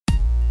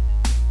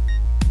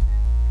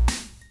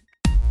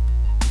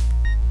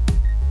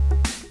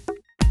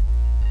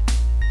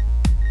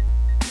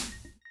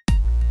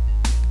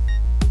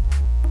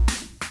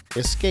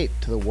Escape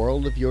to the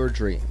world of your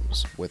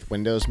dreams with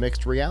Windows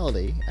Mixed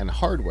Reality and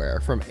hardware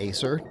from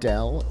Acer,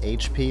 Dell,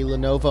 HP,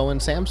 Lenovo, and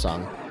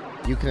Samsung.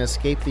 You can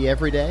escape the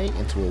everyday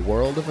into a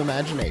world of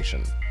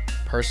imagination.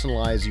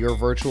 Personalize your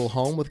virtual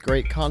home with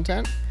great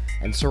content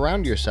and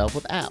surround yourself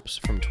with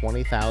apps from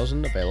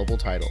 20,000 available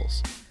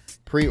titles.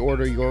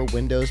 Pre-order your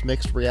Windows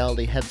Mixed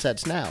Reality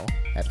headsets now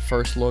at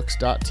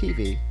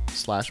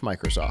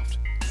firstlooks.tv/Microsoft.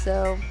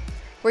 So,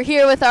 we're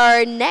here with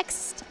our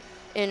next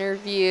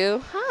interview.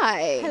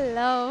 Hi.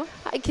 Hello.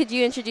 Hi, could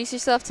you introduce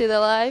yourself to the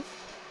live?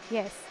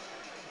 Yes.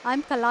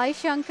 I'm Kalai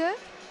Shankar,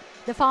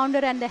 the founder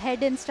and the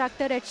head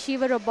instructor at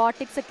Shiva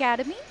Robotics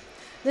Academy.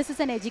 This is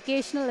an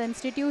educational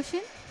institution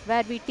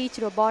where we teach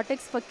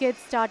robotics for kids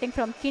starting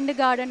from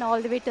kindergarten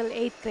all the way till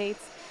 8th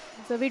grades.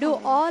 So we do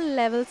all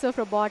levels of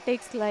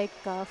robotics like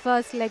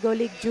first Lego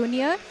League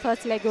Junior,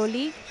 first Lego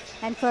League,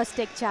 and first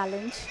Tech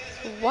Challenge.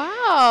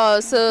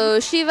 Wow. So,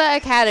 Shiva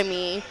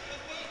Academy.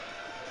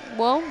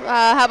 Well,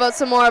 how about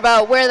some more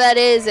about where that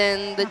is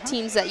and the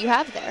teams that you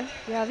have there?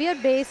 Yeah, we are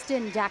based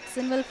in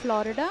Jacksonville,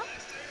 Florida,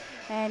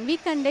 and we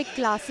conduct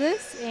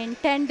classes in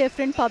 10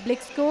 different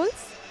public schools.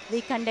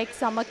 We conduct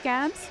summer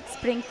camps,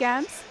 spring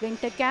camps,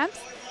 winter camps,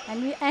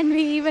 and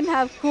we even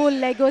have cool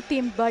Lego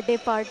themed birthday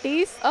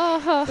parties. Oh.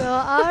 So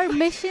our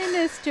mission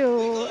is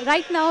to,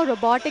 right now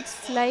robotics,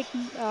 there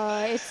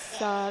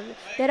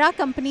are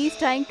companies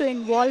trying to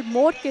involve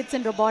more kids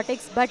in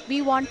robotics, but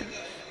we want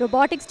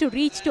robotics to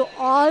reach to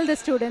all the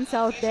students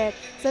out there.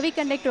 So we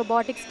conduct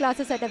robotics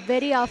classes at a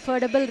very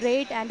affordable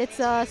rate, and it's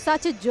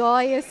such a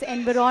joyous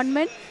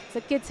environment.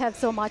 So kids have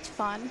so much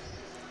fun.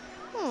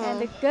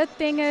 And the good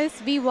thing is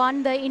we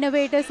won the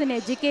Innovators in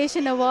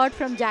Education Award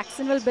from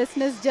Jacksonville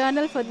Business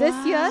Journal for this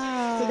year.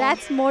 So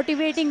that's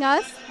motivating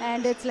us,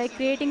 and it's like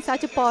creating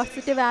such a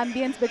positive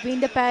ambience between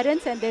the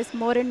parents, and there's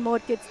more and more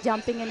kids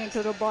jumping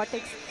into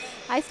robotics.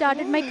 I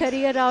started my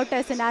career out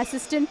as an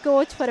assistant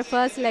coach for a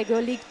first Lego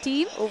League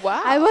team.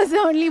 Wow. I was the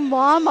only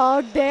mom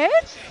out there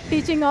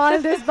teaching all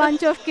this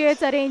bunch of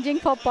kids, arranging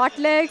for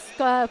potlucks,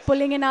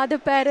 pulling in other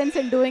parents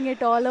and doing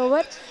it all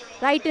over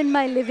right in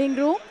my living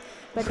room.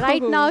 But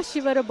right now,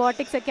 Shiva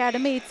Robotics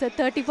Academy, it's a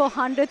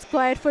 3,400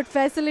 square foot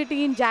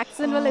facility in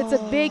Jacksonville. It's a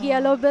big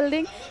yellow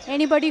building.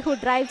 Anybody who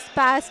drives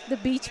past the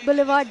Beach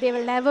Boulevard, they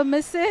will never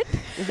miss it.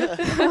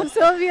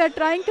 So we are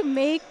trying to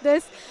make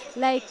this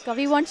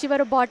we want Shiva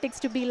Robotics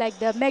to be like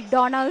the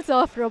McDonald's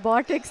of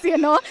robotics,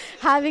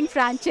 having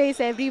franchise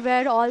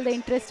everywhere. All the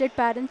interested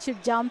parents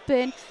should jump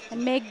in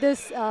and make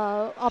this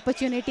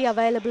opportunity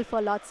available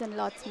for lots and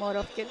lots more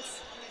of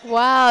kids.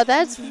 Wow,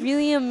 that's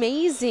really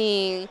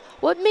amazing.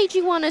 What made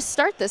you want to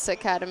start this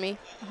academy?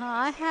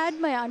 I had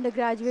my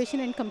undergraduate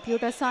in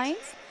computer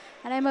science,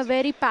 and I'm a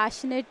very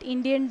passionate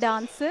Indian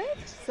dancer.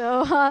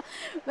 So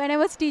when I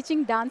was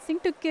teaching dancing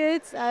to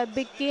kids, I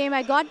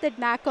got that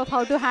knack of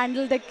how to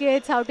handle the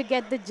kids, how to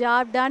get the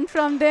job done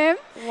from them.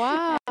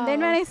 Wow. And then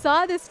when I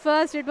saw this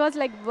first, it was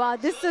like, wow,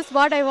 this is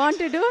what I want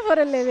to do for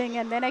a living.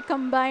 And then I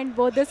combined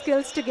both the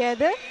skills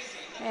together.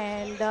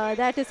 And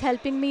that is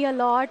helping me a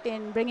lot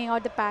in bringing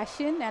out the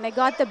passion. And I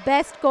got the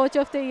best coach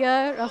of the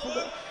year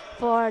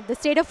for the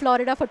state of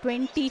Florida for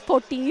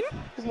 2014.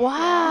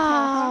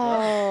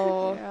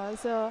 Wow.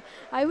 So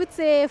I would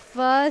say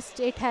first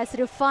it has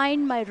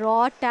refined my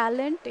raw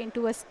talent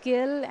into a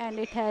skill, and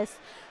it has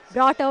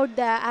brought out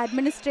the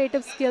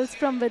administrative skills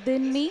from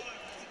within me.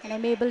 And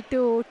I'm able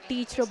to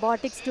teach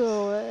robotics to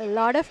a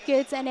lot of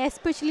kids, and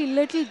especially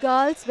little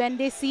girls. When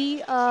they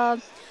see a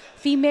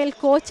female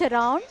coach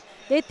around,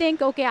 they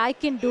think, okay, I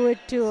can do it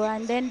too.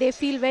 And then they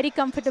feel very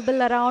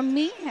comfortable around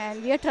me.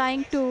 And we are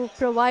trying to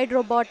provide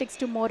robotics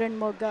to more and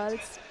more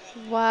girls.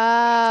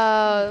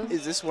 Wow.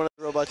 Is this one of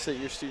the robots that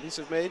your students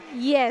have made?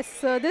 Yes.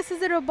 So this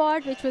is a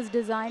robot which was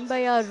designed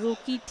by our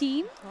rookie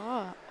team.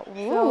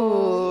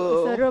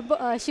 So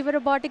Shiva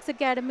Robotics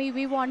Academy,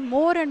 we want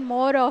more and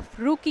more of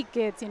rookie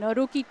kids,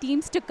 rookie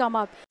teams to come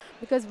up.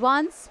 Because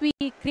once we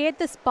create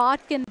the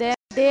spark in them,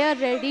 they are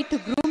ready to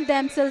groom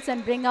themselves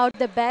and bring out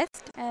the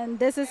best. And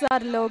this is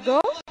our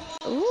logo.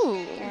 Ooh.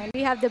 And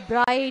we have the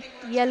bright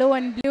yellow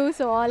and blue,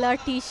 so all our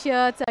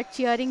t-shirts, our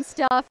cheering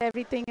stuff,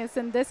 everything is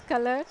in this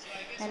color.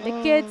 And the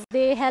kids,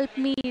 they help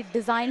me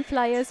design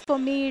flyers for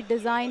me,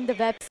 design the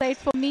website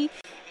for me.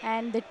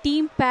 And the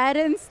team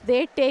parents,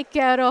 they take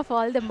care of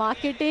all the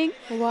marketing.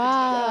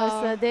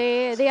 Wow. So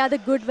they are the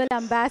goodwill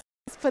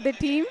ambassadors for the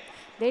team.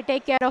 They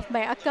take care of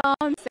my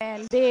accounts,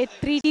 and they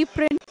 3D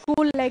print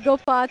cool Lego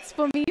parts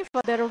for me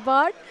for the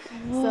robot.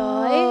 Whoa.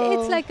 So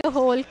it's like a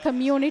whole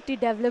community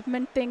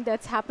development thing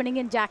that's happening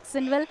in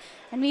Jacksonville.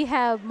 And we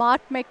have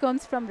Mark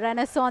McCombs from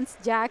Renaissance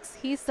Jax.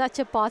 He's such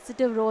a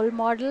positive role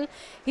model.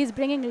 He's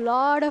bringing a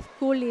lot of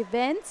cool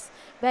events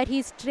where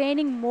he's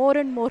training more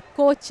and more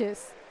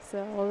coaches.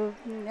 So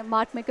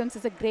Mark McCombs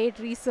is a great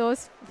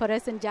resource for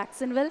us in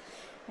Jacksonville.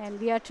 And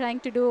we are trying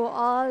to do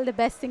all the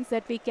best things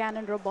that we can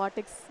in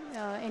robotics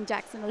in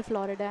Jacksonville,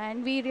 Florida.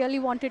 And we really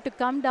wanted to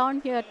come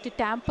down here to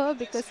Tampa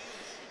because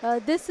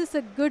this is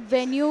a good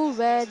venue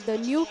where the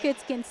new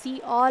kids can see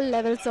all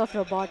levels of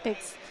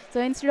robotics. So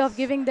instead of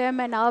giving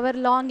them an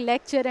hour-long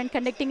lecture and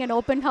conducting an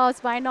open house,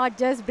 why not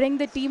just bring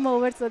the team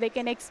over so they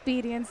can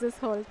experience this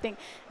whole thing?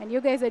 And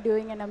you guys are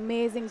doing an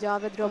amazing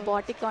job with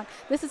Roboticon.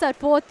 This is our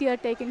 4th year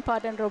taking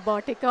part in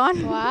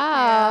Roboticon.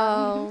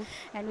 Wow.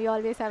 And we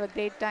always have a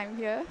great time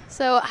here.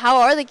 So how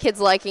are the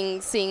kids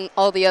liking seeing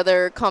all the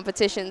other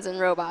competitions and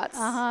robots?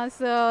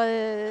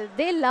 So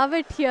they love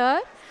it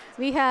here.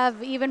 We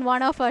have even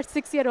one of our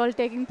 6-year-old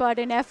taking part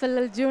in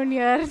FLL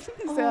Junior.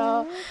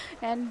 So,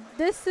 and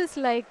this is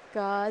like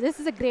this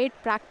is a great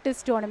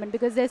practice tournament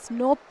because there's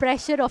no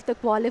pressure of the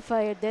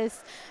qualifier.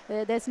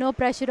 There's no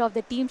pressure of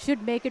the team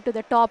should make it to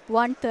the top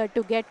 1/3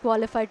 to get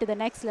qualified to the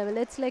next level.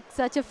 It's like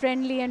such a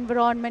friendly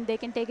environment. They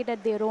can take it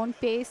at their own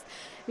pace.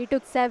 We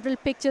took several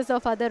pictures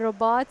of other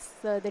robots.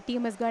 The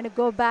team is going to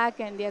go back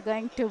and they are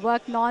going to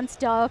work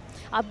non-stop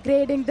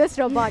upgrading this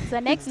robot. So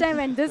next time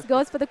when this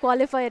goes for the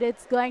qualifier,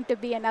 it's going to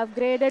be an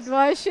upgraded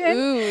version.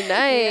 Ooh,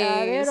 nice.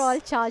 Yeah, we're all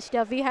charged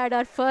up. We had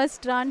our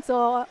first run,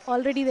 so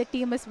already the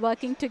team is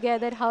working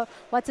together.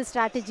 What's the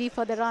strategy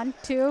for the run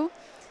 2?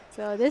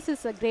 So this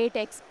is a great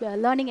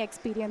learning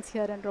experience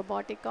here in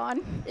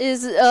Roboticon.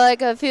 Is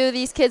like a few of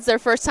these kids their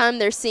first time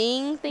they're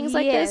seeing things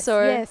like this,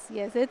 or?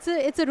 Yes.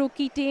 It's a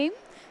rookie team.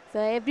 So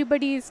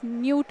everybody is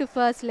new to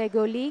first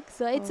Lego League.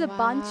 So it's a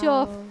bunch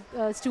of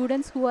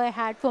students who I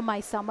had for my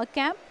summer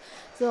camp.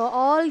 So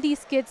all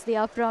these kids, they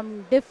are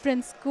from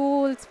different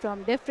schools,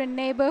 from different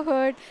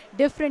neighborhood,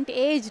 different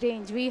age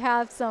range. We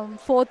have some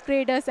 4th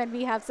graders and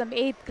we have some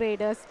 8th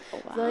graders.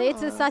 So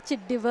it's such a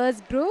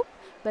diverse group,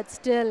 but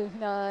still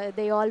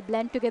they all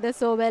blend together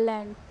so well.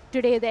 And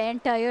today, the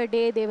entire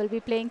day, they will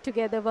be playing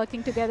together,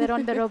 working together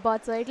on the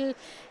robot. So it'll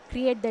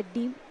create the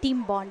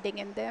team bonding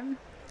in them.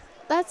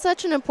 That's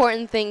such an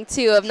important thing,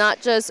 too, of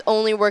not just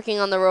only working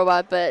on the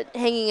robot, but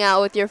hanging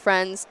out with your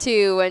friends,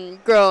 too,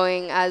 and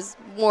growing as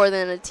more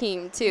than a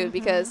team, too,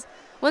 because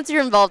once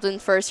you're involved in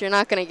first, you're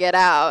not going to get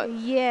out.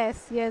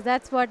 Yes,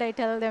 that's what I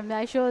tell them.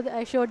 I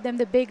showed them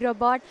the big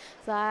robot.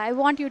 So I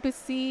want you to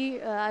see,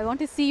 I want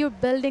to see you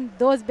building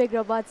those big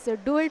robots. So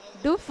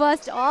do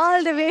first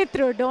all the way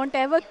through. Don't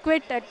ever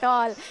quit at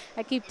all.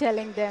 I keep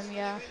telling them,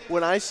 yeah.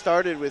 When I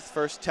started with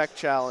First Tech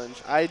Challenge,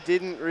 I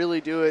didn't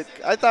really do it.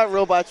 I thought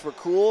robots were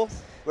cool,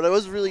 but I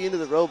wasn't really into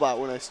the robot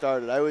when I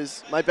started.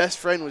 My best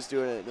friend was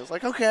doing it. And it was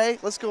like, okay,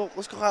 let's go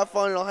have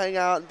fun and I'll hang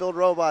out and build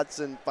robots.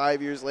 And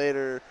 5 years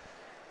later,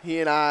 he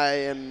and I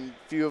and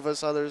a few of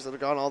us others that have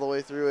gone all the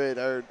way through it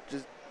are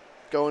just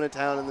going to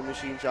town in the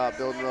machine shop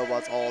building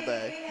robots all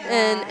day.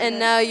 And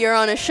now you're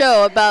on a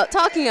show about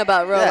talking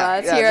about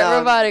robots here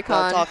at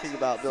Roboticon. I'm talking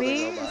about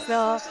building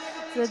robots.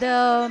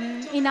 So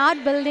in our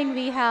building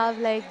we have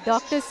like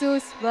Dr.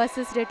 Seuss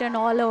verses written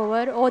all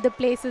over, the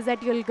places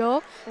that you'll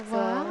go.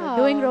 Wow.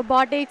 So doing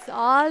robotics,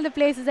 all the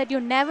places that you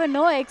never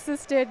know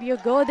existed, you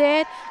go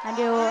there and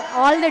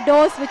all the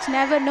doors which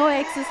never know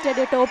existed,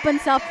 it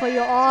opens up for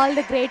you all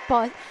the great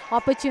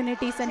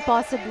opportunities and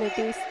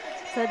possibilities.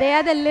 So they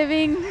are the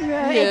living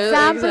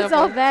examples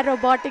of where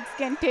robotics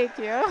can take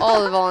you.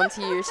 All the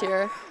volunteers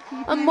here.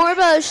 More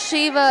about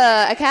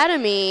Shiva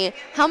Academy.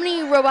 How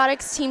many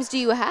robotics teams do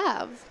you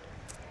have?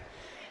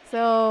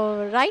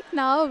 So right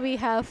now we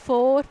have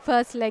 4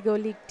 First Lego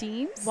League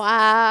teams.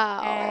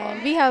 Wow.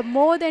 And we have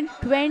more than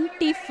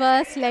 20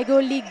 First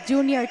Lego League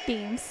Junior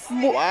teams.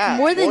 Wow.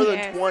 More than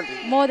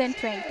 20. More than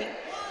 20.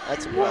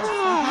 That's impressive.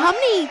 Wow. How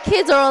many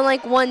kids are on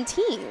like one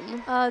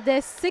team?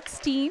 There's 6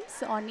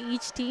 teams on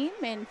each team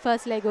in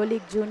First Lego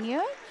League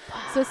Junior.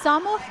 So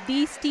some of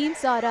these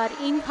teams are our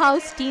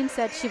in-house teams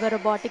at Shiva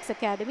Robotics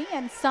Academy,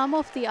 and some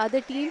of the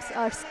other teams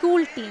are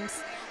school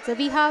teams. So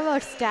we have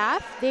our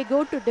staff, they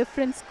go to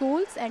different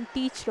schools and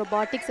teach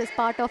robotics as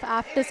part of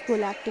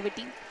after-school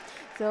activity.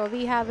 So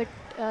we have it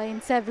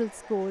in several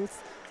schools.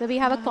 So we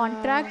have a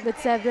contract with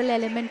several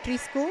elementary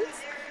schools.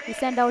 We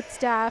send out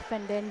staff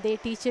and then they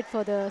teach it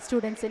for the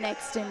students in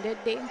extended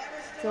day.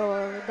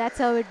 So that's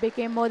how it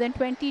became more than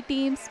 20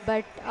 teams.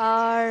 But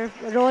our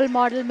role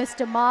model,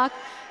 Mr. Mark,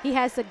 he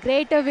has a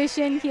greater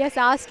vision. He has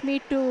asked me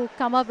to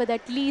come up with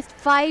at least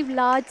 5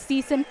 large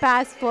season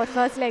pass for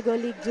First Lego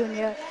League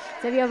Junior.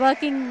 So we are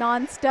working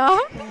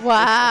non-stop.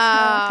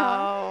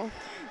 Wow.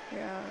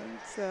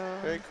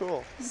 Very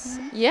cool.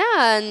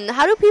 Yeah, and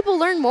how do people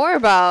learn more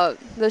about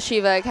the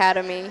Shiva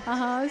Academy?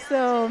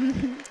 So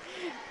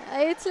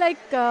it's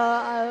like,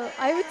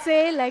 I would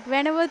say, like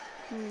whenever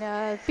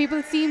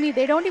people see me,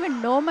 they don't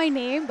even know my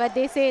name, but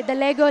they say the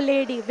Lego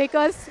lady,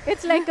 because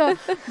it's like a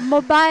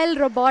mobile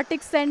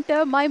robotics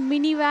center. My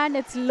minivan,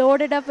 it's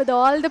loaded up with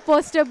all the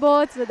poster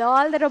boards, with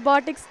all the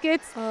robotics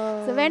kits.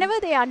 So whenever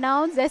they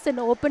announce there's an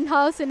open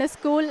house in a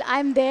school,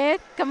 I'm there.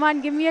 Come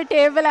on, give me a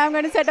table. I'm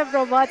going to set up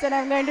robots and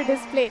I'm going to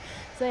display.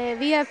 So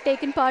we have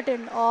taken part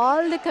in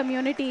all the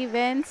community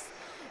events.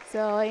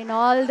 So in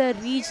all the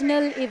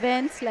regional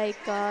events like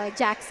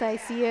JAX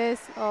ICS,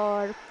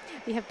 or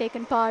we have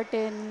taken part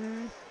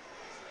in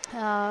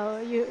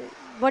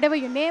whatever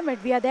you name it,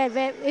 we are there.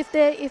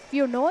 If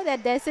you know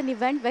that there's an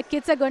event where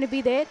kids are going to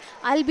be there,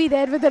 I'll be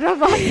there with the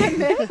robot.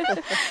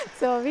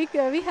 So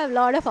we have a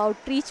lot of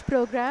outreach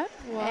program.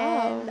 Wow.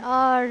 And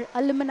our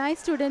alumni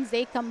students,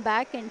 they come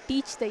back and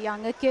teach the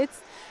younger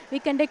kids. We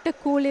conduct a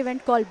cool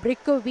event called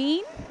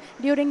Brickoween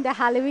during the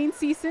Halloween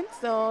season.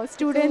 So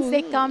students,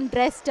 they come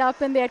dressed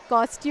up in their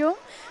costume.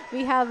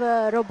 We have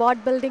a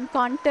robot building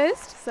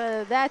contest.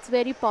 So that's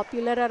very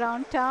popular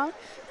around town.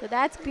 So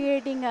that's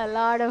creating a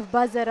lot of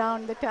buzz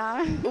around the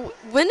town.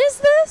 When is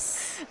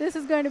this? This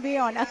is going to be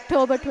on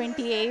October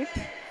 28th.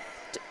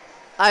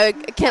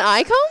 Can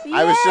I come?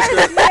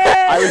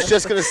 I was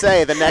just gonna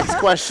say the next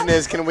question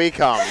is, can we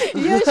come?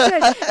 You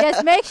should.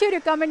 Yes, make sure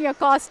you come in your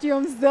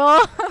costumes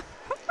though.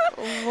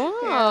 Wow.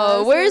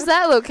 Yeah, Where is so-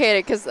 that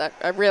located? Because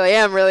I really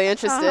am really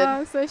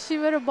interested. So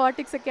Shiva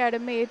Robotics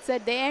Academy, it's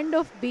at the end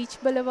of Beach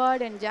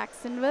Boulevard in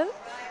Jacksonville.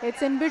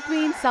 It's in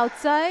between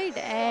Southside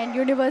and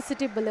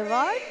University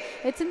Boulevard.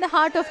 It's in the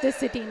heart of the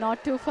city,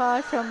 not too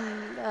far from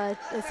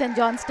St.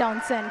 John's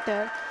Town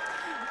Center.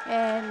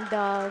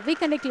 And we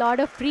conduct a lot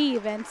of free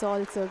events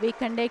also. We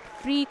conduct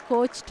free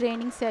coach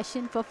training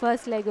session for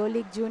First Lego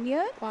League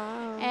Junior.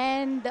 Wow.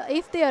 And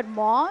if they are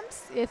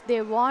moms, if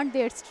they want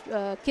their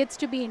kids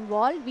to be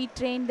involved, we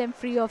train them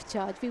free of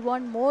charge. We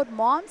want more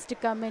moms to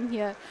come in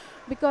here.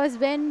 Because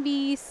when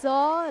we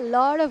saw a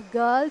lot of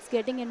girls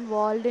getting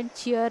involved in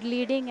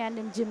cheerleading and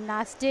in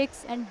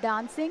gymnastics and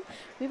dancing,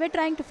 we were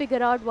trying to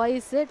figure out why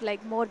is it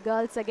like more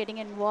girls are getting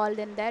involved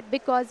in that,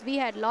 because we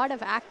had a lot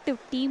of active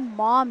team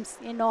moms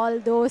in all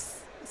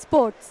those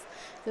sports.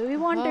 So we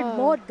wanted Wow.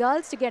 more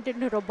girls to get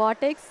into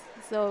robotics.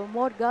 So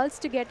more girls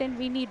to get in,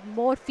 we need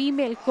more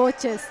female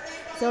coaches.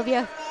 So we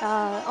are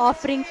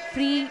offering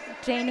free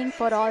training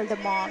for all the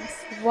moms.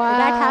 Wow.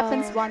 That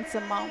happens once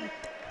a month.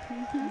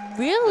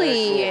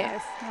 Really?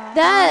 Yes.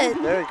 That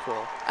Very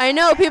cool. I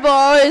know people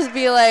always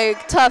be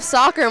like tough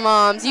soccer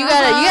moms. You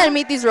gotta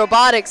meet these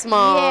robotics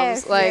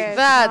moms. Yes,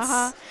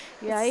 That's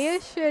Yeah,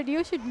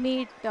 you should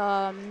meet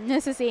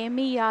Mrs.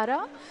 Amy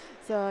Yara.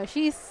 So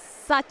she's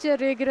such a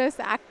rigorous,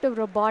 active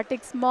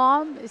robotics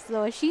mom.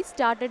 So she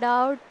started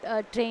out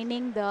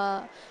training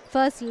the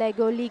first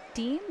Lego League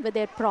team with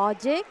their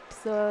project.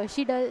 So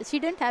she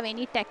didn't have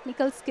any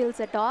technical skills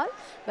at all,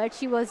 but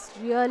she was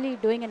really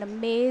doing an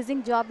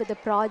amazing job with the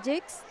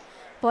projects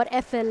for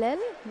FLL.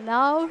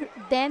 Now,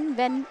 then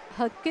when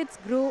her kids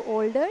grew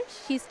older,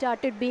 she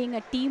started being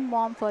a team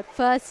mom for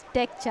First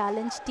Tech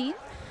Challenge team.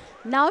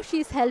 Now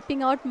she's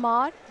helping out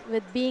Mark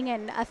with being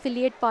an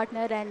affiliate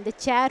partner and the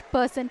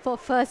chairperson for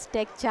First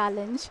Tech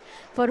Challenge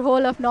for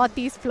whole of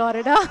Northeast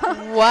Florida.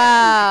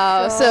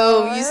 wow.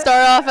 So you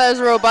start off as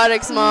a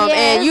robotics mom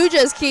and Yes. you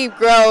just keep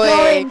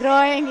growing.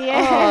 growing,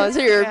 yes. Oh, so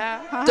you're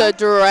Yeah. the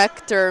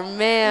director,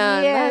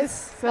 man.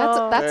 Yes. That's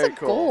a Very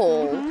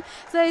cool. goal.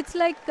 So it's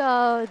like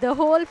the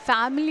whole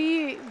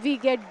family, we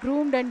get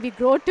groomed and we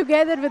grow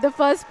together with the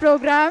first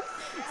program.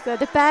 So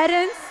the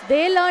parents,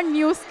 they learn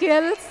new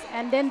skills,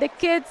 and then the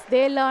kids,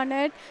 they learn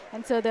it.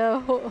 And so the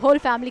whole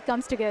family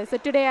comes together. So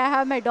today I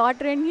have my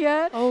daughter in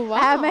here. Oh, wow. I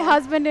have my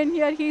husband in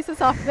here. He's a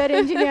software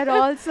engineer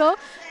also.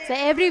 So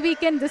every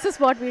weekend, this is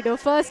what we do.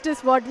 First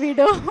is what we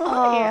do.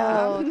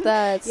 Oh,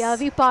 that's Yeah,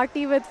 we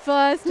party with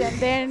First, and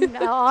then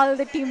all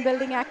the team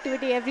building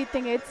activity,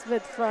 everything, it's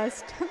with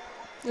First.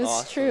 it's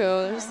Awesome.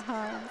 true.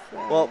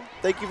 So Well,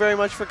 thank you very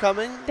much for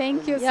coming.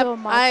 thank you Yep, so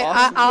much.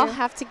 Awesome. I'll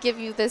have to give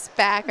you this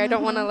back. I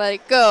don't want to let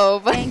it go.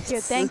 But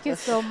Thank you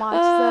so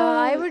much. So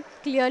I would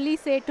clearly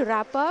say to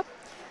wrap up,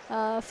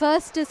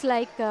 first is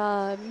like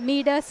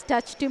Midas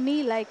touch to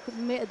me, like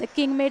the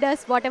king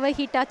Midas, whatever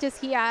he touches,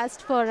 he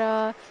asked for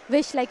a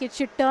wish like it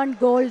should turn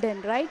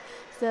golden, right?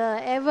 So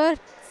ever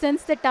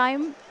since the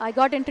time I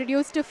got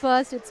introduced to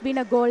First, it's been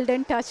a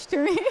golden touch to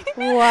me.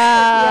 wow.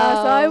 Yeah,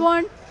 so I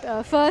want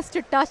First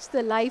to touch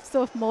the lives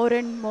of more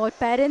and more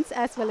parents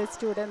as well as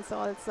students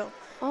also. So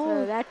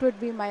Oh, that would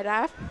be my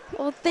wrap.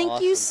 well,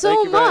 thank you Awesome. so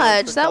Thank you very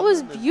much much. for That was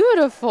coming and-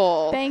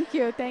 beautiful.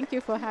 Thank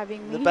you for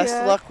having me The best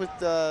here. of luck with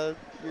your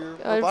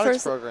robotics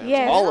first- programs.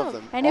 Yes. All of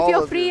them. And if All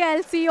you're of free, your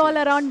I'll see you all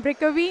teams. around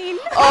Brickoween.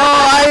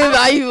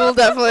 I will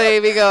definitely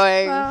be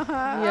going.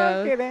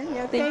 Yeah. Okay then.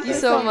 Yeah, Thank you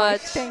so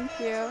much. Thank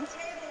you.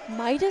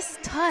 Midas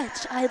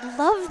Touch. I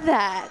love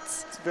that.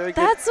 It's very good.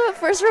 That's what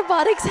First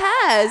Robotics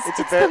has. It's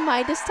It's, a the ver-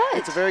 Midas Touch.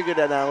 It's a very good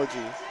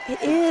analogy. It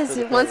for is.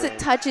 the Once it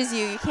program. touches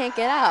you, you can't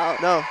get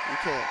out. No, you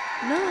can't.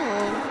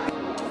 No.